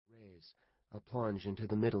surprise, a plunge into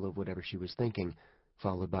the middle of whatever she was thinking,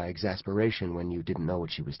 followed by exasperation when you didn't know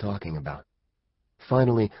what she was talking about.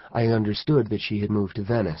 Finally, I understood that she had moved to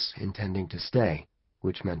Venice, intending to stay,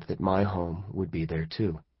 which meant that my home would be there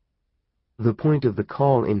too. The point of the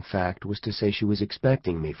call, in fact, was to say she was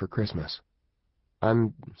expecting me for Christmas.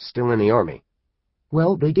 "I'm still in the army."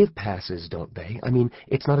 "Well, they give passes, don't they? I mean,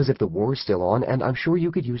 it's not as if the war's still on, and I'm sure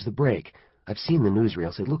you could use the break. I've seen the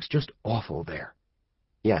newsreels. It looks just awful there."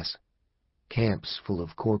 "Yes." Camps full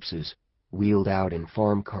of corpses, wheeled out in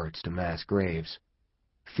farm carts to mass graves.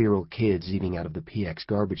 Feral kids eating out of the PX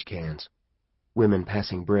garbage cans. Women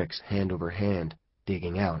passing bricks hand over hand,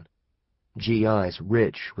 digging out. GIs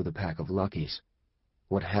rich with a pack of luckies.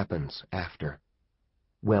 What happens after?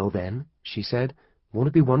 "Well then," she said, "won't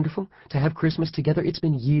it be wonderful to have Christmas together? It's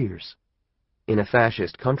been years." "In a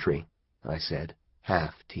fascist country," I said,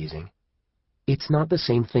 half teasing. "It's not the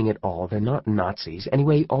same thing at all. They're not Nazis.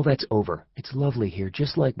 Anyway, all that's over. It's lovely here,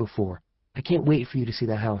 just like before. I can't wait for you to see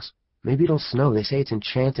the house. Maybe it'll snow. They say it's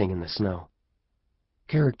enchanting in the snow."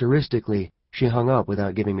 Characteristically, she hung up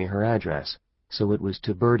without giving me her address, so it was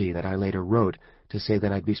to Bertie that I later wrote to say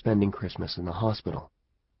that I'd be spending Christmas in the hospital.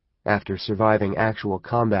 After surviving actual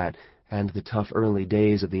combat and the tough early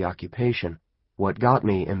days of the occupation, what got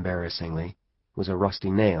me, embarrassingly, was a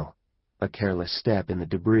rusty nail, a careless step in the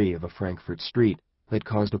debris of a Frankfurt street that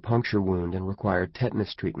caused a puncture wound and required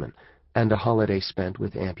tetanus treatment, and a holiday spent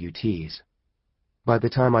with amputees. By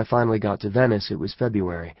the time I finally got to Venice, it was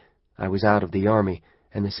February. I was out of the army,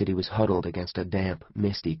 and the city was huddled against a damp,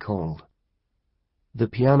 misty cold. The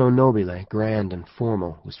piano nobile, grand and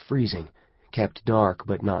formal, was freezing, kept dark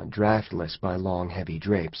but not draftless by long, heavy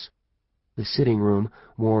drapes. The sitting room,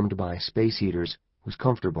 warmed by space heaters, was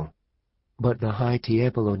comfortable, but the high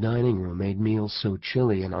Tiepolo dining room made meals so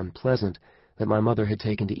chilly and unpleasant that my mother had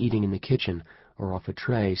taken to eating in the kitchen or off a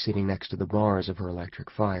tray sitting next to the bars of her electric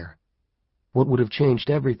fire. What would have changed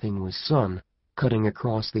everything was sun, cutting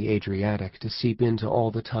across the Adriatic to seep into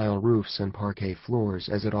all the tile roofs and parquet floors,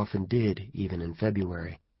 as it often did, even in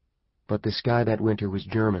February. But the sky that winter was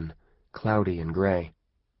German, cloudy and gray.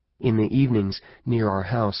 In the evenings, near our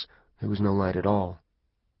house, there was no light at all.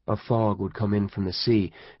 A fog would come in from the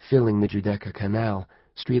sea, filling the Giudecca Canal,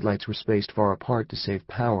 streetlights were spaced far apart to save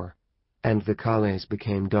power, and the calles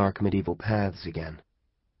became dark medieval paths again.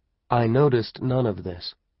 I noticed none of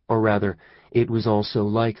this. Or rather, it was all so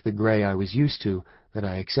like the gray I was used to that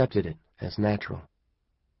I accepted it as natural.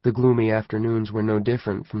 The gloomy afternoons were no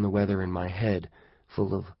different from the weather in my head,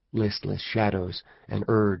 full of listless shadows and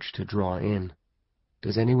urge to draw in.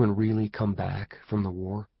 Does anyone really come back from the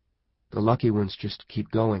war? The lucky ones just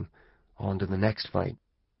keep going, on to the next fight.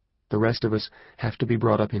 The rest of us have to be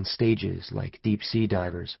brought up in stages like deep-sea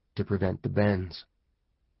divers to prevent the bends.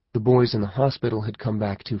 The boys in the hospital had come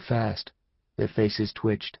back too fast. Their faces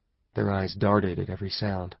twitched, their eyes darted at every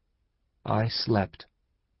sound. I slept.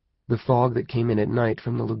 The fog that came in at night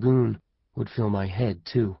from the lagoon would fill my head,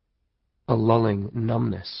 too. A lulling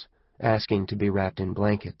numbness, asking to be wrapped in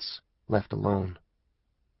blankets, left alone.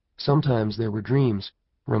 Sometimes there were dreams,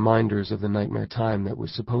 reminders of the nightmare time that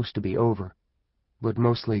was supposed to be over, but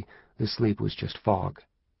mostly the sleep was just fog.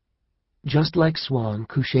 "Just like Swan,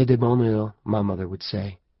 couché de bonne heure," my mother would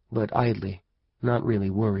say, but idly, not really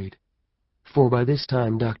worried. For by this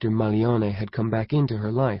time Dr. Maglione had come back into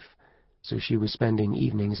her life, so she was spending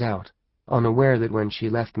evenings out, unaware that when she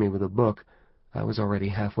left me with a book, I was already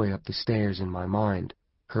halfway up the stairs in my mind,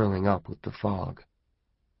 curling up with the fog.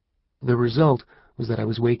 The result was that I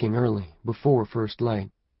was waking early, before first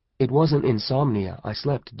light. It wasn't insomnia. I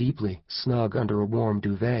slept deeply, snug under a warm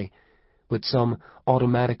duvet, but some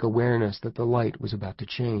automatic awareness that the light was about to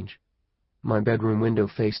change. My bedroom window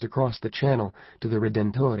faced across the channel to the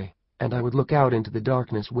Redentore, and I would look out into the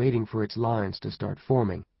darkness waiting for its lines to start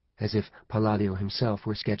forming, as if Palladio himself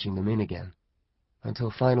were sketching them in again, until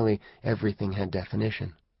finally everything had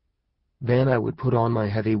definition. Then I would put on my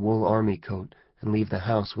heavy wool army coat and leave the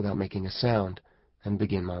house without making a sound, and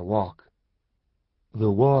begin my walk. The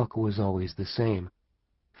walk was always the same.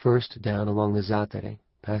 First down along the Zattere,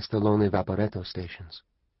 past the lonely Vaporetto stations.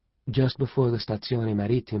 Just before the Stazione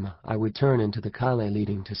Marittima, I would turn into the calle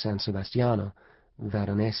leading to San Sebastiano,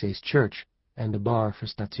 Veronese's church, and a bar for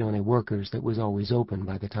Stazione workers that was always open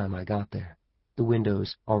by the time I got there, the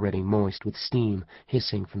windows already moist with steam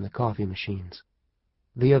hissing from the coffee machines.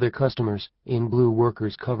 The other customers, in blue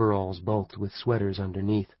workers' coveralls bulked with sweaters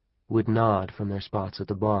underneath, would nod from their spots at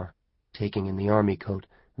the bar, taking in the army coat,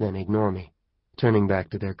 then ignore me, turning back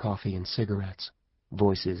to their coffee and cigarettes,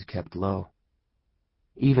 voices kept low.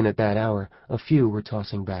 Even at that hour, a few were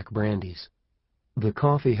tossing back brandies. The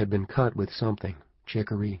coffee had been cut with something,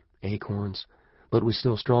 chicory, acorns, but was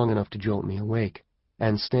still strong enough to jolt me awake,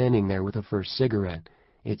 and standing there with a first cigarette,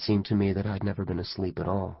 it seemed to me that I'd never been asleep at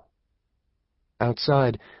all.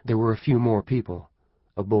 Outside, there were a few more people,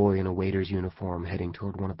 a boy in a waiter's uniform heading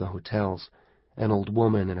toward one of the hotels, an old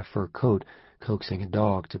woman in a fur coat coaxing a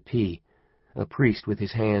dog to pee, a priest with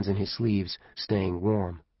his hands in his sleeves staying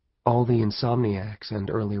warm, all the insomniacs and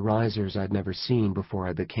early risers I'd never seen before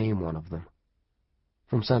I became one of them.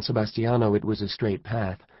 From San Sebastiano it was a straight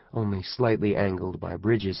path, only slightly angled by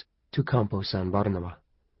bridges, to Campo San Barnaba.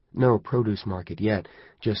 No produce market yet,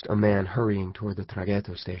 just a man hurrying toward the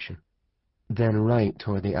Traghetto station. Then right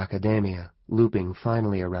toward the Accademia, looping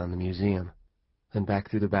finally around the museum, then back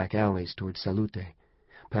through the back alleys toward Salute,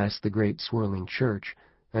 past the great swirling church,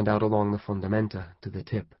 and out along the Fondamenta to the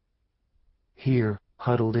tip. Here,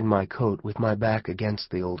 huddled in my coat with my back against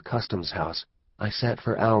the old customs house, I sat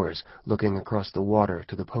for hours looking across the water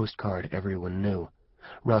to the postcard everyone knew,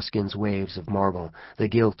 Ruskin's waves of marble, the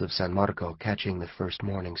gilt of San Marco catching the first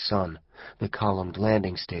morning sun, the columned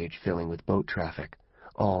landing stage filling with boat traffic,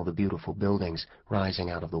 all the beautiful buildings rising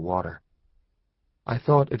out of the water. I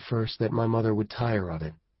thought at first that my mother would tire of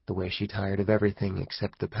it, the way she tired of everything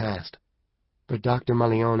except the past. But Dr.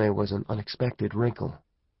 Malione was an unexpected wrinkle.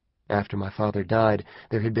 After my father died,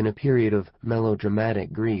 there had been a period of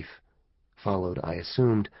melodramatic grief, followed, I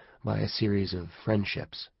assumed, by a series of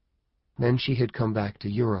friendships. Then she had come back to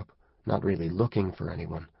Europe, not really looking for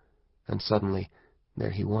anyone, and suddenly,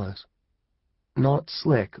 there he was. Not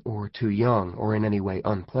slick or too young or in any way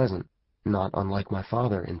unpleasant, not unlike my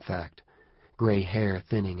father, in fact, gray hair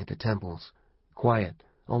thinning at the temples, quiet,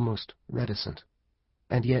 almost reticent,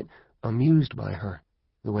 and yet amused by her,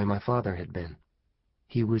 the way my father had been.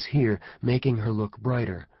 He was here, making her look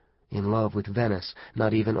brighter, in love with Venice,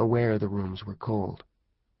 not even aware the rooms were cold.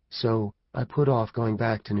 So I put off going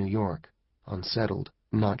back to New York, unsettled,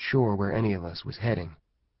 not sure where any of us was heading.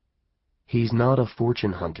 "He's not a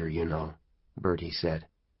fortune hunter, you know," Bertie said.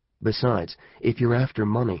 "Besides, if you're after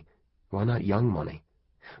money, why not young money?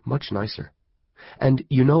 Much nicer. And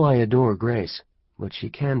you know I adore Grace, but she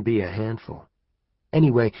can be a handful.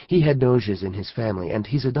 Anyway, he had Doges in his family, and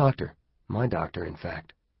he's a doctor. My doctor, in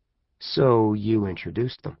fact." "So you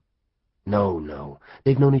introduced them?" No.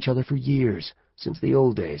 They've known each other for years, since the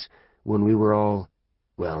old days, when we were all,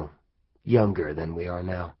 well, younger than we are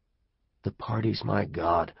now. The parties, my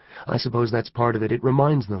God. I suppose that's part of it. It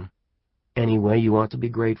reminds them. Anyway, you ought to be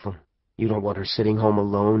grateful. You don't want her sitting home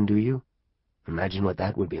alone, do you? Imagine what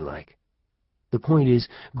that would be like. The point is,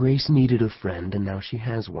 Grace needed a friend, and now she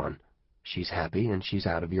has one. She's happy, and she's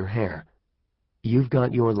out of your hair. You've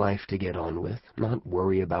got your life to get on with, not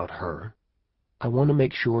worry about her. I want to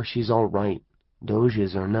make sure she's all right,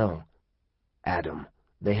 Doges or no. Adam,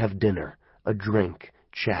 they have dinner, a drink,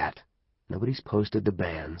 chat. Nobody's posted the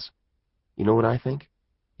banns. You know what I think?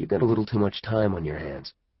 You've got a little too much time on your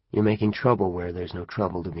hands. You're making trouble where there's no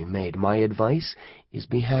trouble to be made. My advice is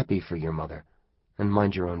be happy for your mother, and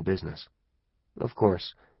mind your own business. Of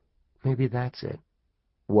course, maybe that's it.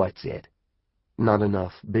 What's it? Not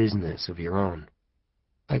enough business of your own.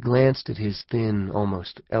 I glanced at his thin,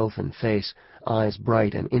 almost elfin face, eyes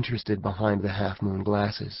bright and interested behind the half-moon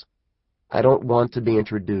glasses. I don't want to be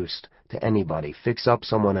introduced to anybody. Fix up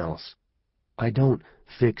someone else. I don't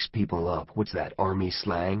fix people up. What's that, army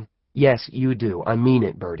slang? Yes, you do. I mean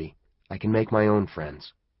it, Bertie. I can make my own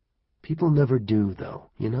friends. People never do, though,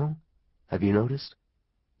 you know? Have you noticed?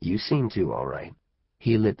 You seem to, all right.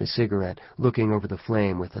 He lit the cigarette, looking over the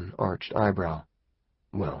flame with an arched eyebrow.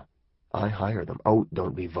 Well, I hire them. Oh,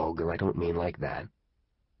 don't be vulgar. I don't mean like that.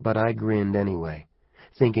 But I grinned anyway,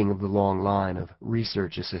 thinking of the long line of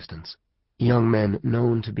research assistants. Young men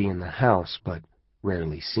known to be in the house, but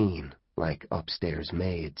rarely seen, like upstairs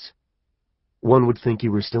maids. One would think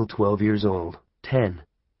you were still 12 years old. 10.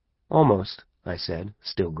 Almost, I said,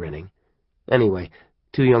 still grinning. Anyway,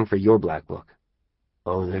 too young for your black book.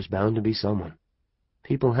 Oh, there's bound to be someone.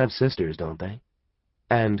 People have sisters, don't they?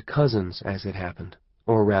 And cousins, as it happened.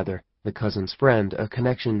 Or rather, the cousin's friend, a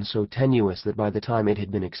connection so tenuous that by the time it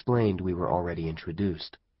had been explained we were already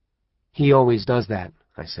introduced. He always does that,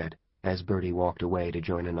 I said, as Bertie walked away to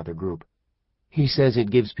join another group. He says it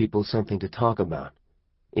gives people something to talk about.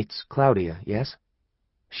 It's Claudia, yes?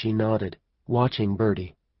 She nodded, watching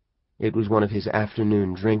Bertie. It was one of his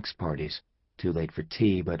afternoon drinks parties, too late for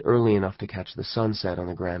tea, but early enough to catch the sunset on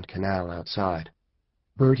the Grand Canal outside.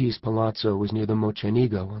 Bertie's palazzo was near the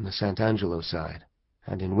Mocenigo on the Sant'Angelo side,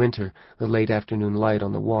 and in winter the late afternoon light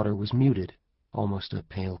on the water was muted, almost a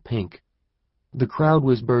pale pink. The crowd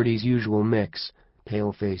was Bertie's usual mix,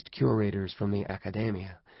 pale-faced curators from the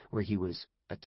Accademia, where he was